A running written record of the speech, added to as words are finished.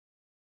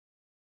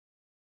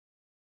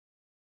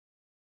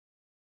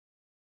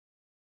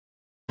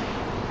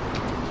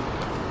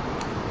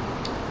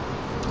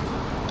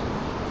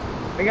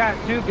We got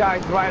two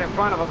guys right in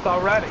front of us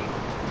already.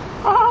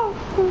 Oh.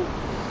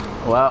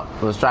 Well,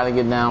 let's try to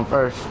get down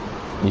first.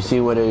 You see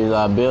where these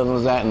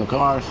buildings at and the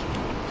cars?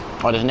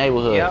 Or this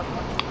neighborhood? Yep.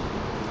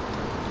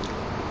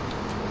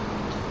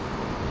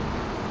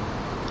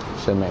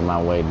 Should make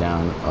my way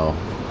down. Oh,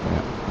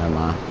 yeah, never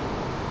mind.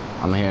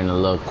 I'm here in the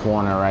little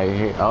corner right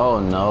here.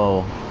 Oh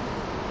no.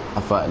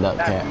 I fucked up,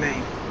 That's cat.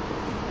 me.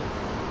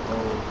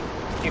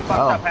 You fucked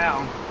up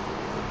how?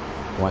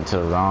 Went to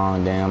the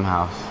wrong damn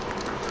house.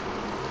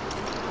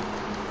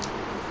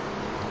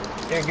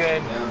 You're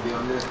good.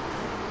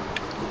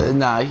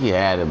 Nah, he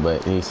had it,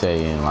 but he said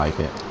he didn't like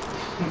it.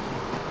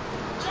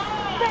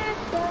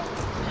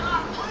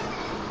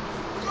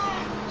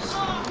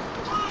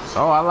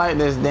 Oh, I like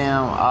this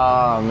damn.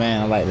 Oh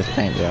man, I like this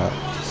paint job.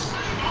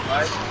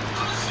 Right.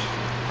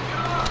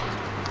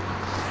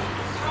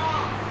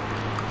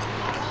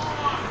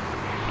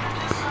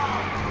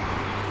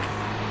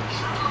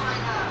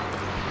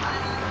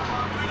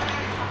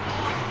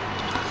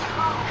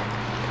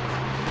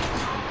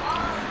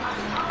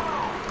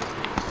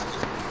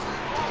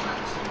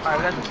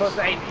 Alright, there's a first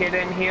aid kit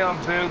in here,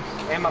 boots,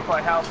 ammo for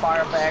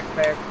Hellfire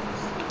backpack.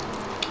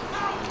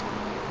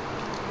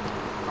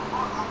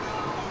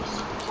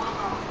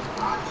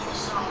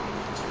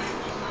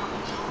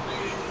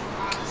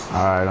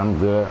 Alright, I'm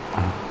good.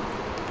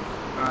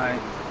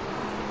 Alright.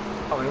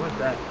 Oh, wait, what's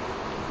that?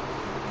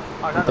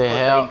 Oh, What the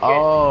hell?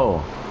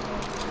 Oh!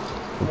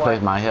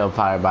 Replaced What? my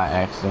Hellfire by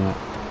accident.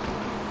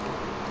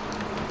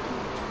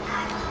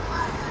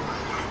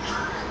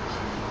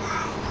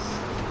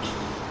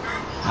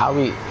 How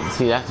we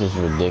see? That's just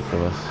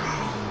ridiculous.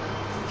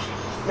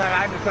 No,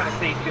 I just couldn't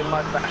see too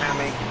much behind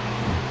me.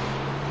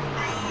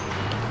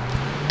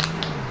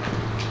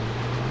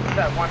 What's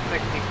that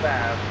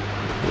 165?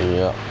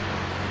 Yep.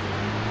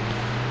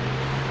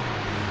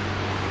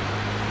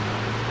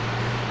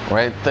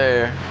 Right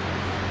there.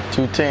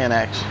 210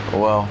 actually.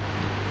 Well,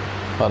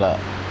 hold up.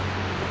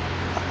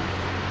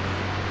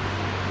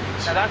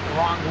 Now that's the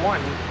wrong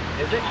one,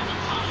 is it?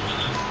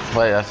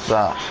 Wait, that's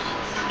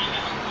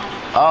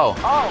Oh.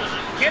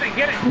 Oh, get it,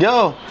 get it.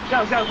 Go.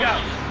 Go, go, go.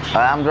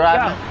 I'm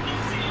driving.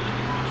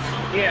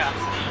 Go. Yeah.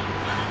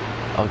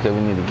 Okay, we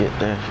need to get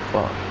there.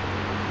 Fuck.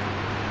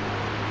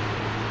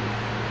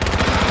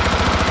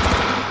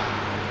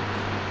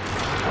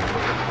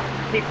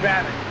 Keep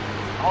grabbing.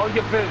 Hold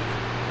your boots.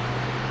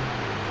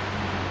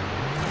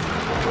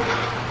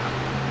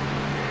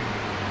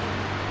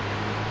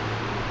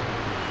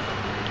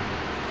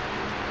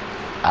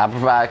 I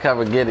provide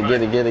cover. Get it,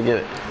 get it, get it, get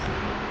it.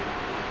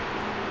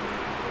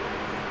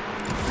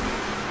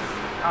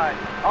 Alright.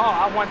 Oh,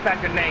 I want that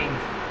grenade.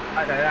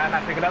 Alright, did I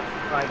not pick it up?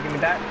 Alright, give me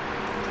that.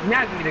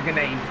 Now give me the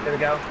grenade. There we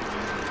go.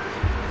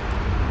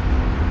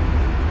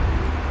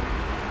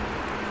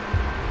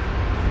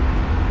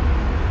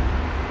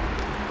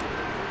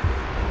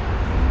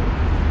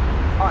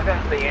 Oh,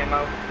 that's the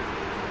ammo.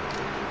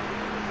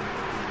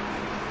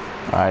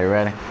 Alright, you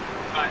ready?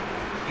 Alright.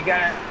 You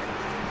got it?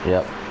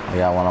 Yep. I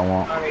got what I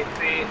want. Let me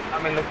see.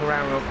 Let me look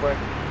around real quick.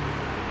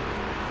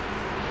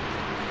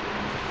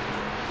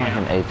 Like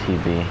an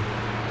ATV.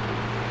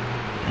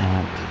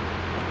 And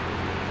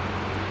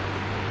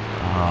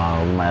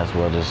we might as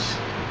well just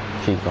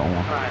keep going.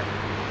 Alright.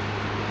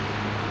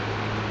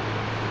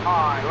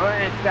 Alright, we're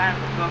in San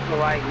Francisco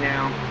right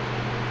now.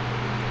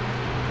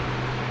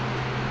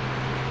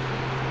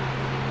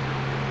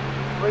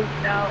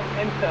 Reach out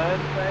into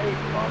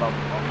space.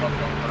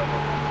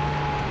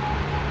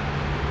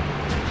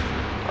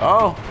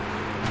 Oh!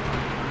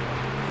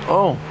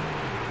 Oh!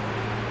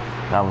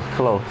 That was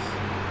close.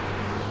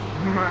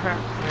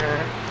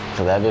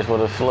 So that bitch would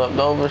have flipped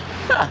over.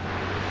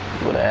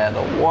 Would have had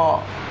to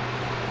walk.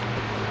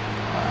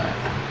 Alright.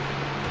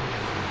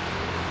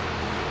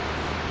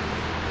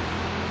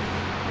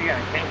 You got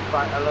a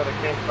campsite, a little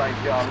campsite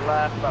to your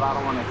left, but I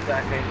don't want to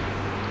stack it.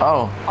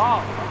 Oh.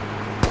 Oh!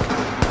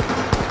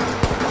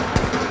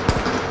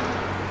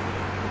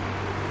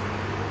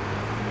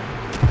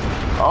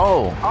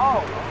 Oh.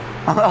 Oh!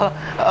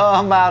 Oh,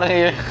 I'm out of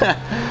here.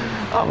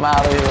 I'm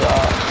out of here.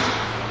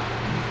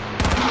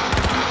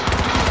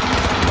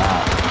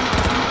 Nah.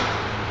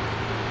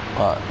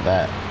 Fuck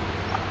that.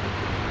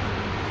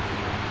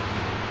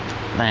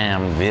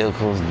 Damn,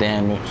 vehicles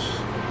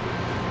damaged.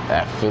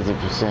 At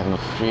 50% of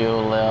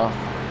fuel left.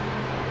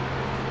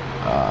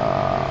 I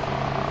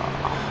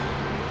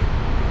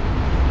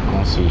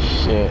don't see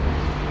shit.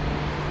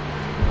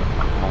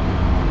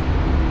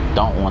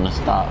 Don't want to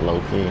stop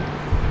low key.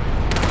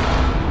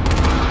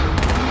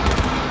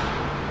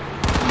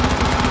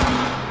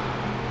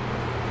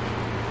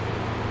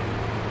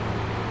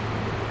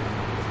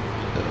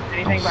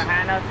 Anything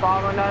behind us,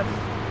 following us?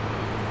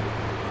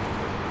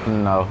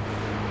 No.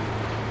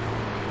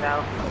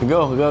 No.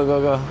 Go, go, go,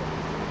 go.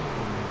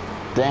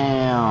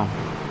 Damn.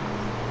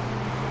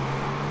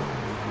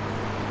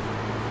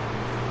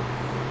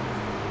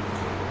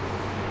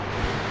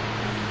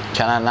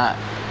 Can I not?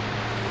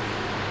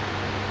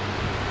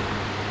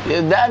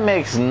 Yeah, that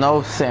makes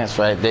no sense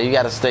right there. You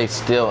gotta stay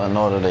still in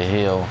order to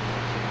heal.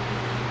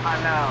 I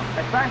know.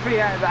 Especially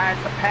as I had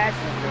some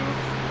passion, dude.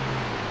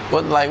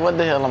 What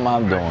the hell am I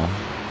doing?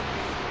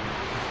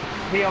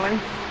 Healing.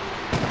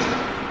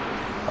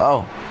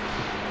 Oh.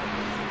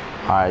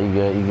 Alright, you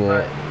good, you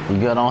good. You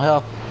good on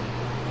health?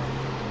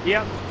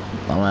 Yep.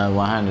 I'm at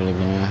 100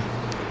 again.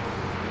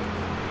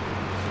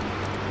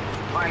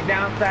 My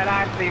downside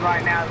I see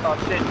right now is all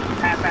shit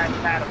half-ass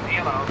out of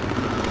ammo.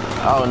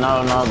 Oh,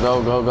 no, no,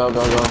 go. Go.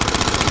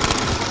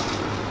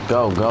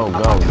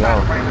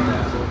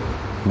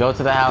 Go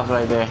to the house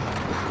right there.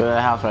 Go to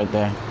the house right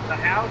there. The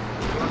house?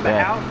 You want the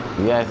house?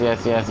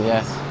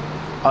 Yes.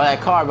 Oh,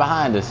 that car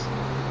behind us.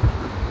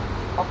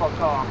 What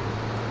car?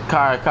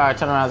 Car,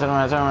 turn around.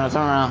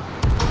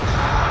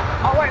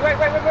 Oh, wait.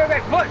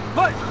 Foot.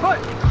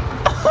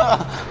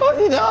 What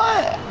are you doing?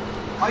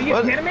 Are you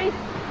kidding me?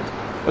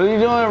 What are you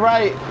doing?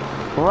 Right.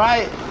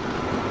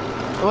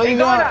 What are you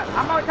doing?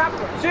 I'm on top of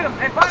him. Shoot him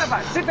in front of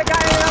us. Shoot the guy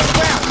on the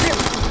ground. Shoot him.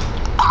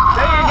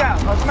 There you go.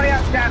 Oh, somebody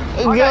else got him.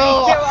 Oh, no,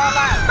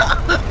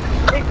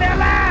 he's still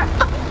alive.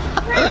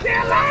 He's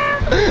still alive.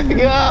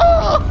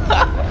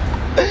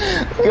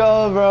 Go,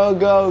 bro.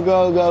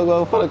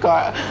 Go for the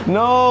car.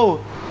 No.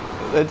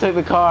 They took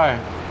the car.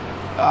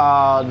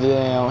 Oh,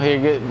 damn. Here,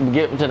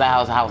 get to the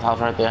house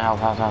right there. House.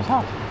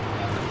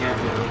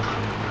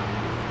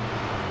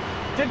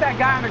 Shoot that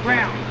guy on the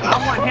ground. I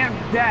want him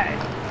dead.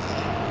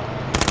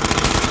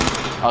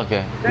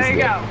 Okay. There you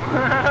go.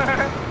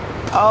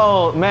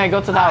 Oh, man, go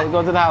to the house.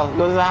 Go to the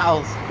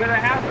house?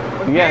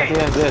 Okay. Yes.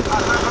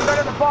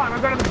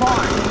 I'm going to the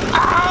barn.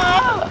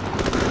 Ah!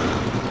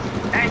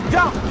 And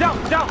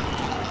jump.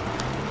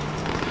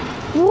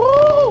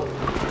 Woo!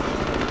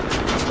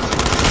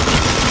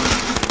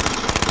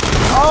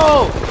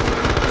 Oh!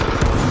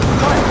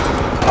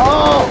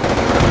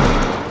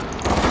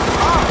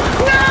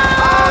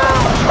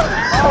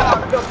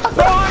 The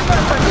barn was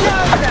a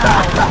shutdown.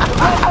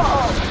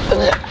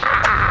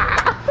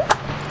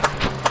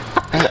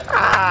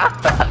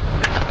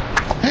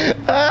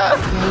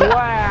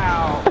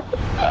 Wow.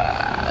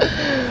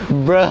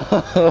 Bro.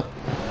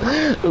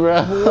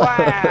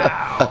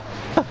 Wow.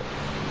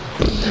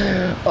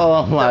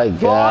 Oh my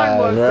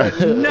God.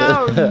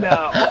 No.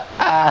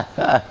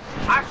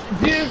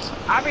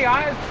 I'll be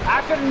honest,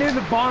 I should have knew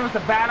the barn was a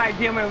bad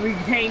idea when we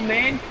came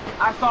in.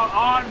 I saw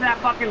all that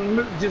fucking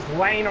loot just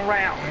laying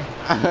around.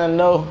 I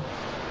know.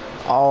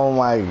 Oh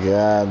my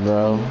God,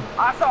 bro.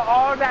 I saw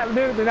all that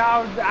loot and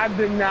I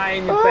did not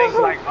even think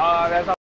like, oh, that's